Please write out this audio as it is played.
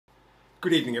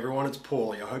Good evening everyone, it's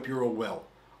Paulie. I hope you're all well.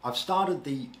 I've started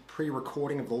the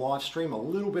pre-recording of the live stream a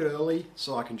little bit early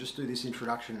so I can just do this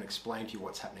introduction and explain to you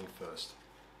what's happening first.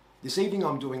 This evening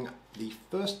I'm doing the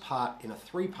first part in a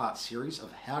three-part series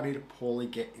of how did Paulie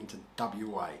get into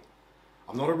WA.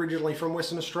 I'm not originally from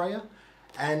Western Australia,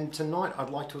 and tonight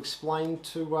I'd like to explain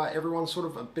to everyone sort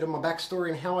of a bit of my backstory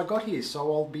and how I got here. So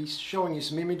I'll be showing you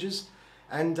some images,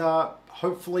 and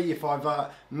hopefully if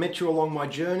I've met you along my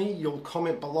journey, you'll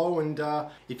comment below, and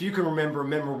if you can remember a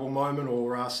memorable moment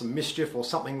or some mischief or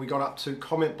something we got up to,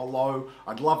 comment below.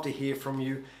 I'd love to hear from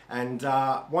you, and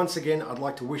once again I'd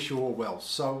like to wish you all well.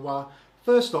 So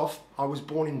first off, I was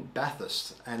born in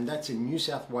Bathurst, and that's in New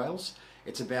South Wales.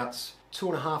 It's about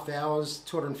 2.5 hours,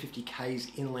 250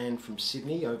 k's inland from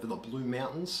Sydney over the Blue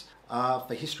Mountains.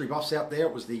 For history buffs out there,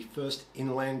 it was the first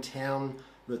inland town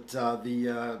that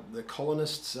the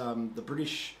colonists, the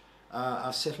British,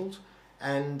 settled.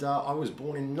 And I was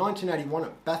born in 1981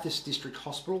 at Bathurst District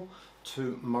Hospital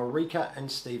to Marika and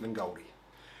Stephen Goldie.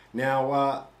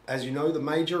 Now, as you know, the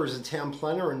Major is a town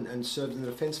planner and served in the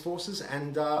Defence Forces,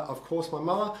 and of course my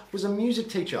mother was a music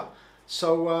teacher.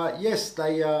 So yes,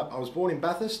 I was born in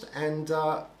Bathurst, and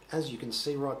as you can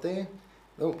see right there,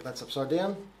 oh, that's upside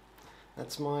down,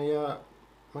 that's my,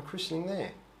 my christening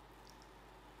there.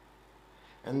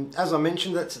 And as I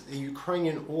mentioned, that's at the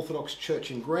Ukrainian Orthodox Church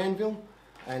in Granville,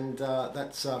 and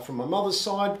that's from my mother's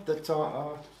side, that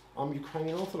I'm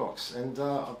Ukrainian Orthodox, and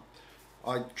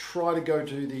I try to go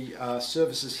to the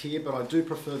services here, but I do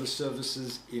prefer the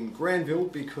services in Granville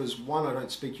because, one, I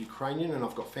don't speak Ukrainian and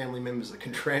I've got family members that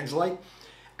can translate,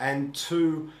 and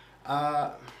two,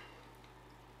 I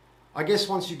guess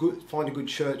once you find a good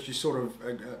church, you sort of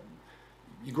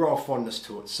you grow a fondness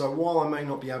to it. So while I may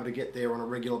not be able to get there on a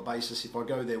regular basis, if I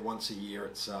go there once a year,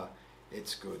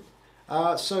 it's good.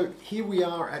 So here we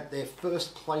are at their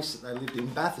first place that they lived in,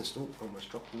 Bathurst. Oh, almost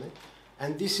dropped in there.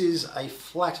 And this is a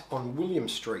flat on William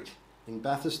Street in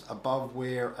Bathurst, above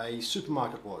where a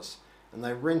supermarket was. And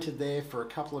they rented there for a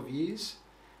couple of years.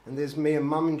 And there's me and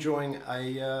Mum enjoying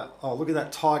a, oh, look at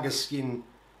that tiger skin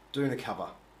doona cover.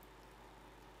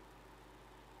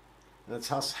 And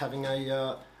it's us having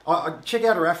a, check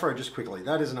out her afro just quickly.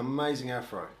 That is an amazing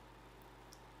afro.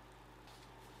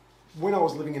 When I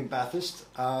was living in Bathurst,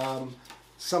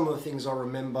 some of the things I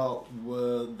remember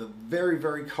were the very,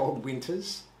 very cold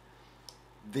winters.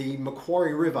 The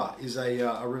Macquarie River is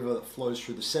a river that flows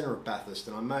through the centre of Bathurst,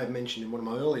 and I may have mentioned in one of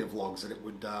my earlier vlogs that it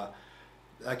would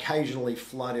occasionally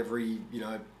flood every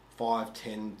 5,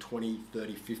 10, 20,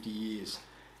 30, 50 years.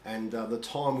 And the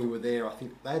time we were there, I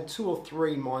think they had 2 or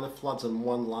 3 minor floods and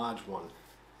 1 large one.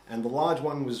 And the large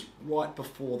one was right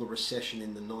before the recession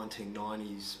in the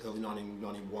 1990s, early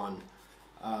 1991.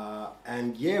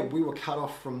 And yeah, we were cut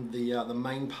off from the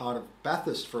main part of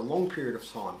Bathurst for a long period of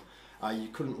time. You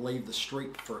couldn't leave the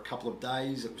street for a couple of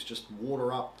days. It was just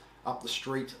water up the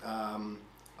street,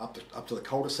 up to the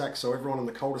cul-de-sac. So everyone in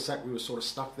the cul-de-sac, we were sort of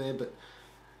stuck there.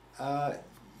 But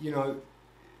you know,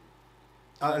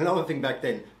 another thing back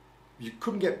then, you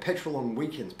couldn't get petrol on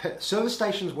weekends. Service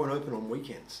stations weren't open on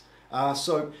weekends.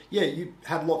 So yeah, you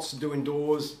had lots to do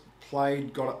indoors,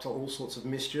 played, got up to all sorts of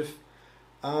mischief.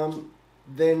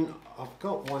 Then I've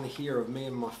got one here of me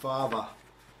and my father,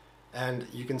 and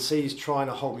you can see he's trying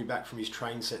to hold me back from his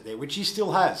train set there, which he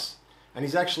still has, and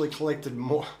he's actually collected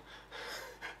more.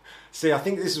 See, I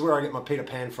think this is where I get my Peter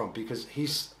Pan from, because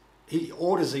he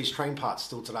orders these train parts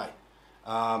still today,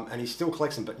 and he still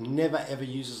collects them, but never ever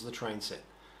uses the train set.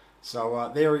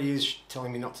 So there he is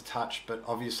telling me not to touch, but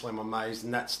obviously I'm amazed,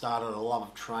 and that started a love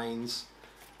of trains.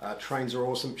 Trains are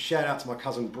awesome. Shout out to my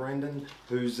cousin Brendan,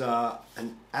 who's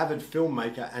an avid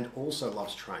filmmaker and also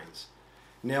loves trains.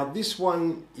 Now this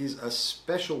one is a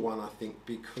special one, I think,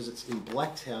 because it's in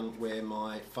Blacktown, where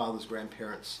my father's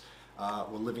grandparents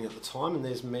were living at the time, and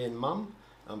there's me and Mum.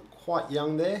 I'm quite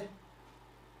young there.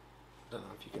 I don't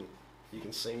know if you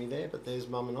can see me there, but there's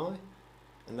Mum and I.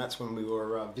 And that's when we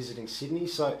were visiting Sydney.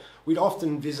 So we'd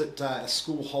often visit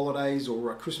school holidays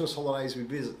or Christmas holidays. We'd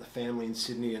visit the family in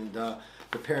Sydney, and the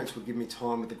parents would give me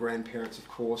time with the grandparents, of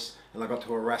course, and I got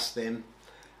to harass them.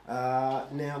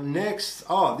 Now next,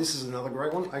 oh, this is another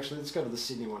great one. Actually, let's go to the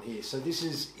Sydney one here. So this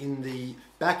is in the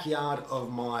backyard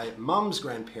of my mum's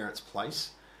grandparents'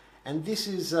 place, and this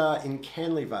is in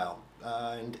Canley Vale,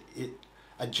 and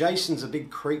adjacent's a big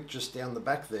creek just down the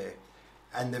back there,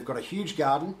 and they've got a huge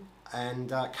garden.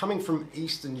 And coming from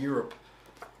Eastern Europe,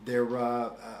 they're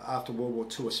after World War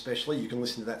II especially, you can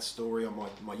listen to that story on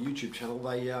my YouTube channel.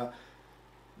 They,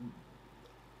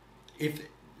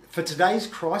 for today's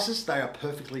crisis, they are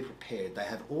perfectly prepared. They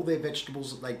have all their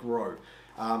vegetables that they grow.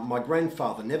 My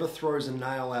grandfather never throws a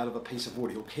nail out of a piece of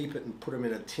wood. He'll keep it and put them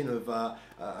in a tin of a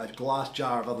glass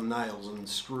jar of other nails and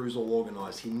screws all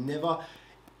organised. He never,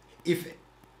 if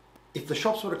the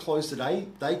shops were to close today,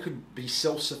 they could be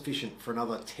self-sufficient for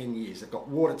another 10 years. They've got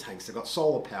water tanks, they've got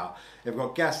solar power, they've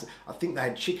got gas. I think they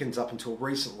had chickens up until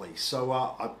recently.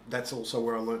 So that's also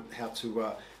where I learned how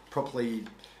to properly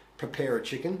prepare a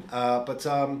chicken.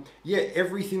 Yeah,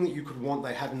 everything that you could want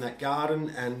they had in that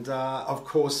garden. And of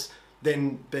course,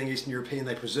 then being Eastern European,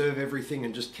 they preserve everything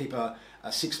and just keep a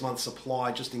 6-month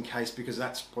supply just in case, because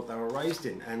that's what they were raised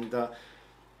in. And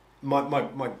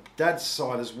my dad's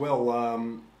side as well,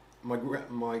 my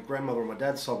grandmother on my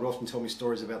dad's side would often tell me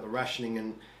stories about the rationing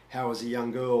and how as a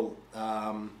young girl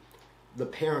the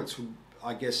parents would,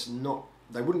 I guess,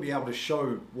 they wouldn't be able to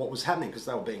show what was happening because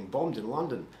they were being bombed in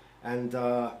London.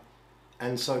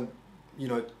 And so, you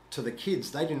know, to the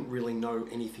kids, they didn't really know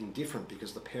anything different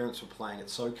because the parents were playing it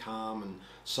so calm and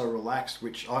so relaxed,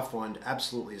 which I find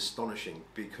absolutely astonishing,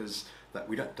 because they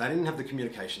didn't have the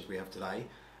communications we have today.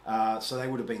 So they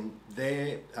would have been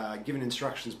there, given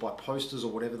instructions by posters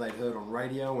or whatever they'd heard on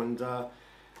radio, and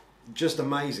just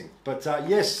amazing. But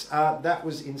yes, that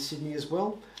was in Sydney as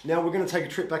well. Now we're going to take a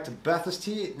trip back to Bathurst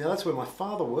here. Now that's where my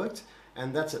father worked,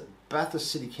 and that's at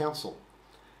Bathurst City Council.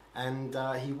 And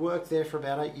he worked there for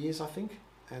about 8 years, I think.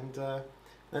 And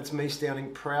that's me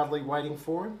standing proudly waiting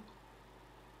for him.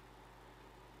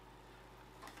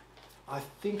 I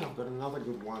think I've got another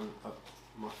good one of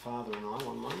my father and I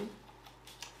one moment.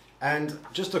 And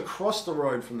just across the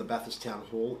road from the Bathurst Town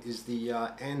Hall is the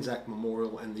Anzac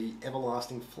Memorial and the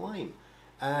Everlasting Flame.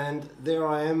 And there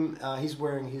I am, he's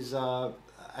wearing his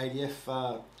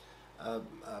ADF,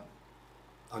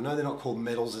 I know they're not called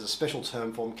medals, there's a special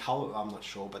term for them, colour, I'm not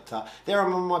sure, but there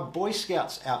I'm in my Boy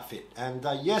Scouts outfit. And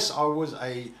yes, I was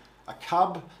a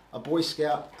cub, a Boy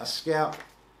Scout, a Scout,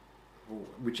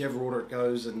 whichever order it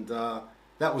goes, and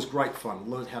that was great fun.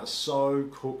 Learned how to sew,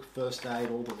 cook, first aid,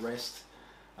 all the rest.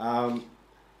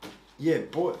 Yeah,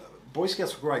 Boy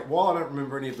Scouts were great. While I don't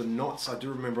remember any of the knots, I do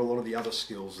remember a lot of the other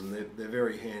skills, and they're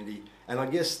very handy. And I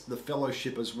guess the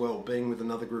fellowship as well, being with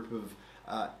another group of,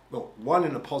 well, one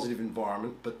in a positive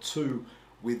environment, but two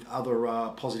with other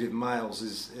positive males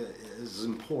is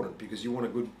important, because you want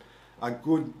a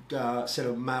good set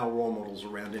of male role models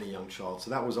around any young child.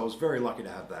 So I was very lucky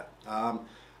to have that.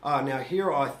 Now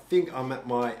here I think I'm at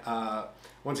my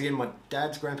once again my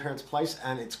dad's grandparents' place,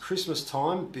 and it's Christmas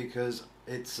time because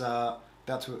it's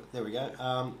about to. There we go.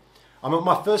 I'm at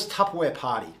my first Tupperware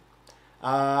party,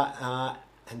 and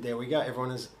there we go.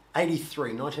 Everyone is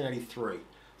 1983.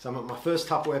 So I'm at my first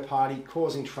Tupperware party,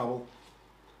 causing trouble.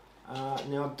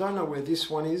 Now I don't know where this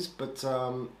one is, but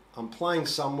I'm playing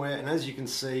somewhere, and as you can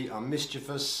see, I'm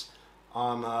mischievous.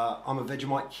 I'm a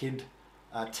Vegemite Kid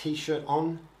t-shirt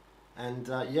on, and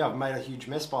yeah, I've made a huge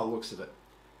mess by the looks of it.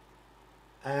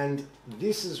 And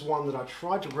this is one that I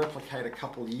tried to replicate a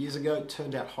couple of years ago. It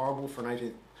turned out horrible for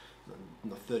an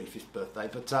 35th birthday,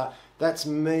 but that's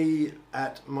me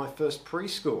at my first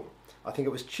preschool. I think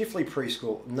it was Chifley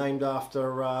Preschool, named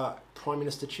after Prime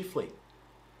Minister Chifley.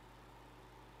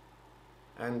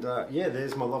 And yeah,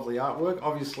 there's my lovely artwork.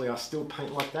 Obviously, I still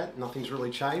paint like that. Nothing's really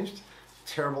changed.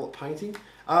 Terrible at painting.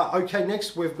 Okay,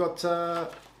 next we've got,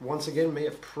 once again, me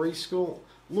at preschool,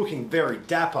 looking very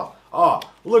dapper. Oh,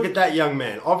 look at that young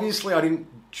man. Obviously, I didn't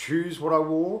choose what I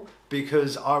wore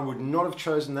because I would not have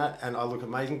chosen that, and I look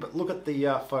amazing. But look at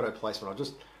the photo placement. I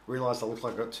just realised I look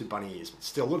like I got 2 bunny ears. But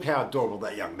still, look how adorable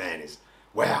that young man is.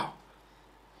 Wow.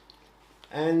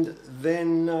 And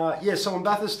then, yeah, so in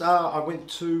Bathurst, I went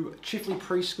to Chifley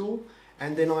Preschool,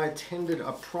 and then I attended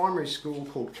a primary school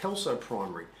called Kelso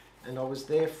Primary. And I was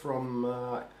there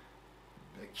from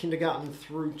kindergarten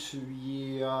through to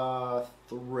year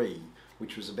 3,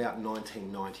 which was about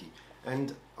 1990.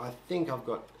 And I think I've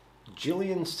got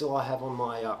Gillian still I have on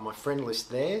my my friend list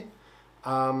there.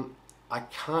 I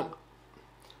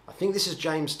think this is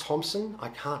James Thompson. I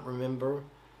can't remember.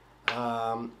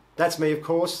 That's me, of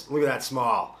course. Look at that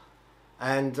smile.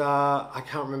 And I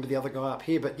can't remember the other guy up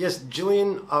here. But yes,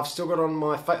 Gillian, I've still got on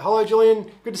my face. Hello,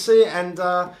 Gillian. Good to see you. And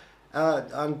I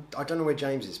don't know where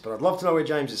James is, but I'd love to know where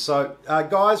James is. So,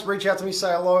 guys, reach out to me.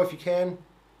 Say hello if you can.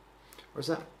 Where's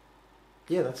that?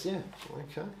 Yeah, that's, yeah.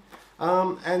 Okay.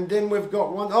 And then we've got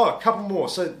a couple more.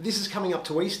 So this is coming up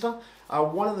to Easter.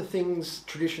 One of the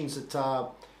traditions that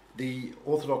the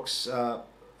Orthodox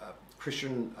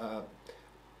Christian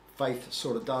faith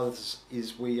sort of does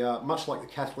is we, much like the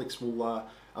Catholics, will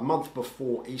a month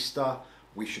before Easter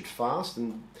we should fast.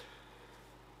 And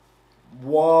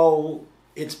while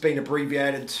it's been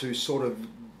abbreviated to sort of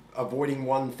avoiding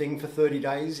one thing for 30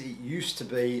 days, it used to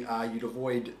be you'd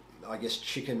avoid I guess,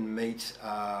 chicken, meat,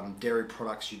 dairy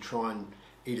products. You'd try and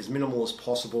eat as minimal as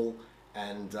possible.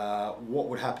 And what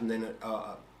would happen then,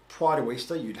 prior to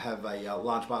Easter, you'd have a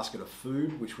large basket of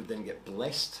food, which would then get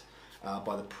blessed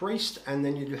by the priest, and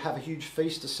then you'd have a huge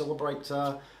feast to celebrate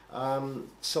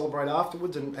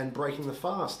afterwards and breaking the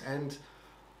fast. And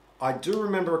I do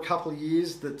remember a couple of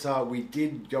years that we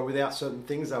did go without certain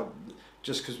things,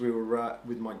 just because we were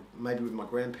maybe with my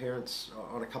grandparents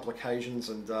on a couple of occasions,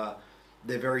 and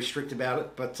they're very strict about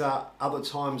it. But other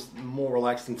times more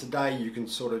relaxed. And today you can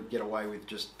sort of get away with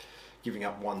just giving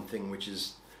up one thing, which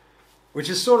is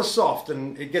sort of soft,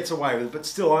 and it gets away with it. But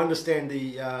still, I understand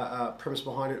the premise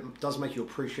behind it. It does make you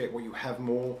appreciate what you have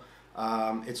more.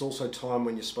 It's also time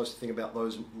when you're supposed to think about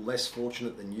those less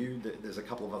fortunate than you. There's a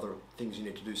couple of other things you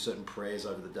need to do, certain prayers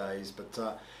over the days. But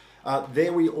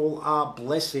there we all are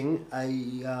blessing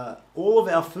all of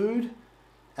our food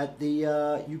at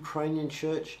the Ukrainian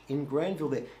church in Granville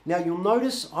there. Now you'll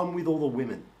notice I'm with all the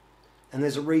women, and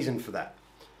there's a reason for that.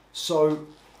 So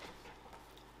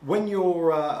when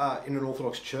you're in an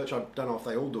Orthodox church, I don't know if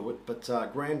they all do it, but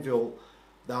Granville,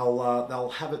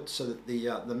 they'll have it so that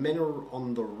the men are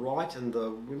on the right and the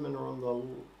women are on the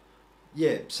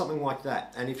something like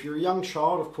that. And if you're a young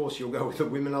child, of course you'll go with the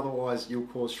women, otherwise you'll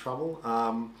cause trouble,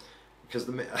 because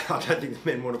I don't think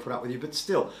the men want to put up with you. But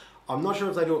still, I'm not sure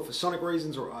if they do it for Sonic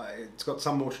reasons or it's got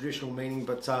some more traditional meaning.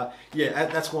 But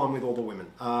that's why I'm with all the women.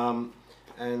 And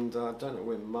I don't know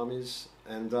where Mum is.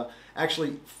 And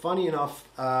actually, funny enough,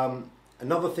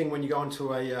 another thing when you go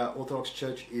into a Orthodox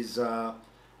church is there's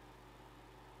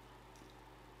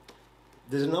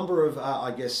a number of,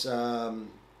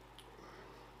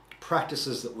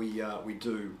 practices that we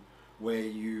do where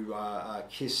you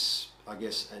kiss,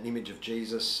 an image of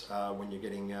Jesus when you're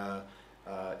getting your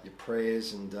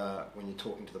prayers and when you're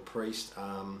talking to the priest.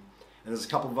 And there's a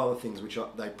couple of other things which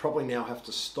they probably now have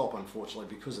to stop, unfortunately,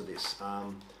 because of this.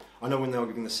 I know when they were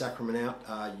giving the sacrament out,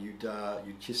 you'd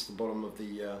kiss the bottom of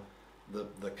the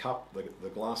cup, the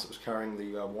glass that was carrying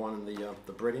the wine and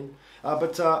the bread in.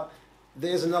 But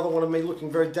there's another one of me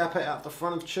looking very dapper out the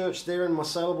front of church there in my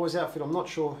Sailor Boys outfit. I'm not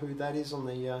sure who that is on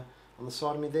the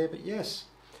side of me there, but yes.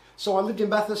 So I lived in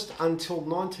Bathurst until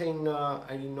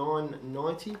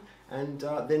 1989-90, and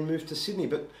then moved to Sydney.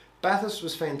 But Bathurst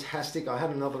was fantastic. I had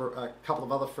a couple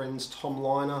of other friends, Tom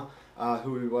Liner,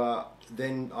 who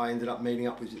then I ended up meeting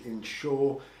up with in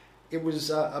Shaw. It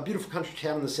was a beautiful country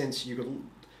town in the sense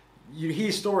you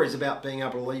hear stories about being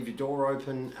able to leave your door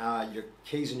open, your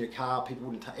keys in your car. People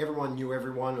wouldn't. Everyone knew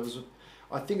everyone.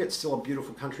 I think it's still a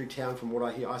beautiful country town from what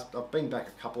I hear. I've been back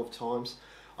a couple of times.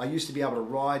 I used to be able to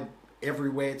ride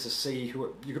everywhere to see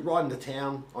who you could ride into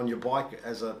town on your bike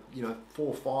as a 4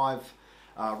 or 5,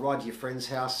 ride to your friend's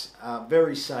house.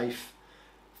 Very safe,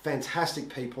 fantastic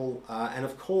people, and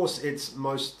of course it's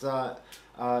most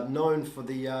known for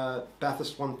the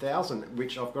Bathurst 1000,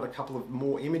 which I've got a couple of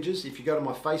more images. If you go to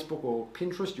my Facebook or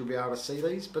Pinterest, you'll be able to see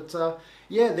these. But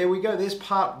there we go. There's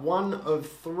part 1 of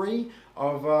 3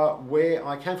 of where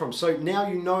I came from. So now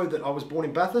you know that I was born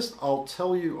in Bathurst. I'll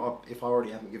tell you, if I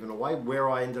already haven't given away, where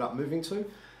I ended up moving to.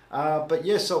 But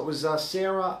yes, so it was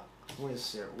Sarah. Where's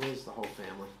Sarah? Where's the whole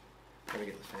family? Gotta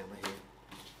get the family here.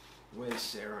 Where's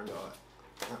Sarah and I?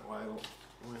 That way.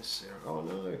 Where's Sarah? Oh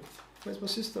no. Where's my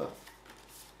sister?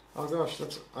 Oh gosh,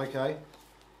 that's okay.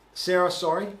 Sarah,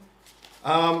 sorry.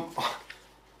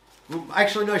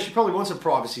 Actually, no, she probably wants her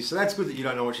privacy, so that's good that you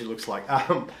don't know what she looks like.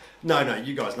 No,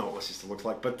 you guys know what my sister looks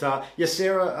like. But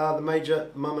Sarah, the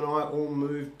major, Mum and I all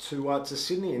moved to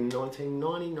Sydney in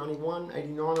 1990, 91,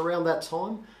 89, around that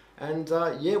time. And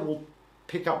we'll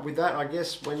pick up with that, I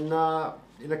guess, when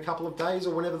in a couple of days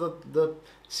or whenever the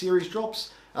series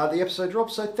drops, the episode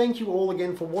drops. So thank you all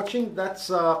again for watching. That's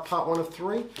part 1 of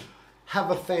 3. Have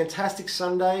a fantastic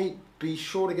Sunday. Be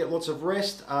sure to get lots of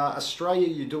rest. Australia,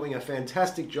 you're doing a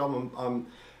fantastic job.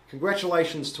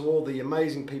 Congratulations to all the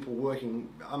amazing people working,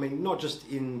 not just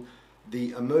in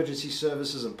the emergency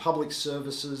services and public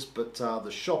services, but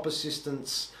the shop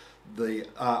assistants, the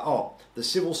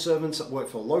civil servants that work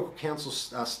for local council,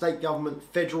 state government,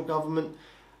 federal government,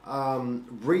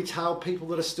 retail people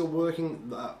that are still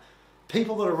working,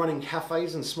 people that are running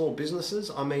cafes and small businesses.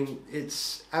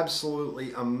 It's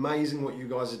absolutely amazing what you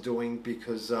guys are doing,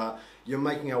 because you're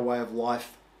making our way of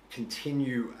life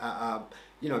continue.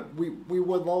 We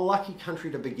were the lucky country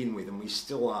to begin with, and we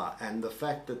still are. And the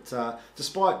fact that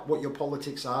despite what your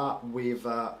politics are,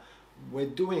 we're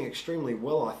doing extremely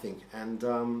well, I think. And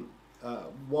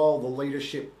while the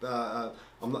leadership,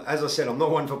 as I said, I'm not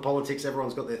one for politics.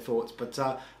 Everyone's got their thoughts, but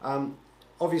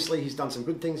Obviously, he's done some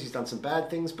good things, he's done some bad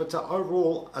things, but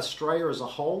overall, Australia as a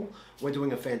whole, we're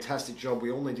doing a fantastic job.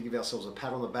 We all need to give ourselves a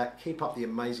pat on the back. Keep up the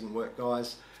amazing work,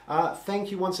 guys.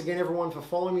 Thank you once again, everyone, for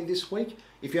following me this week.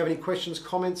 If you have any questions,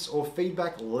 comments, or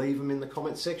feedback, leave them in the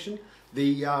comments section.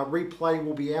 The replay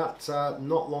will be out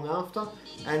not long after.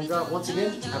 And once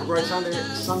again, have a great Sunday,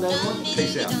 everyone.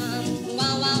 Peace out.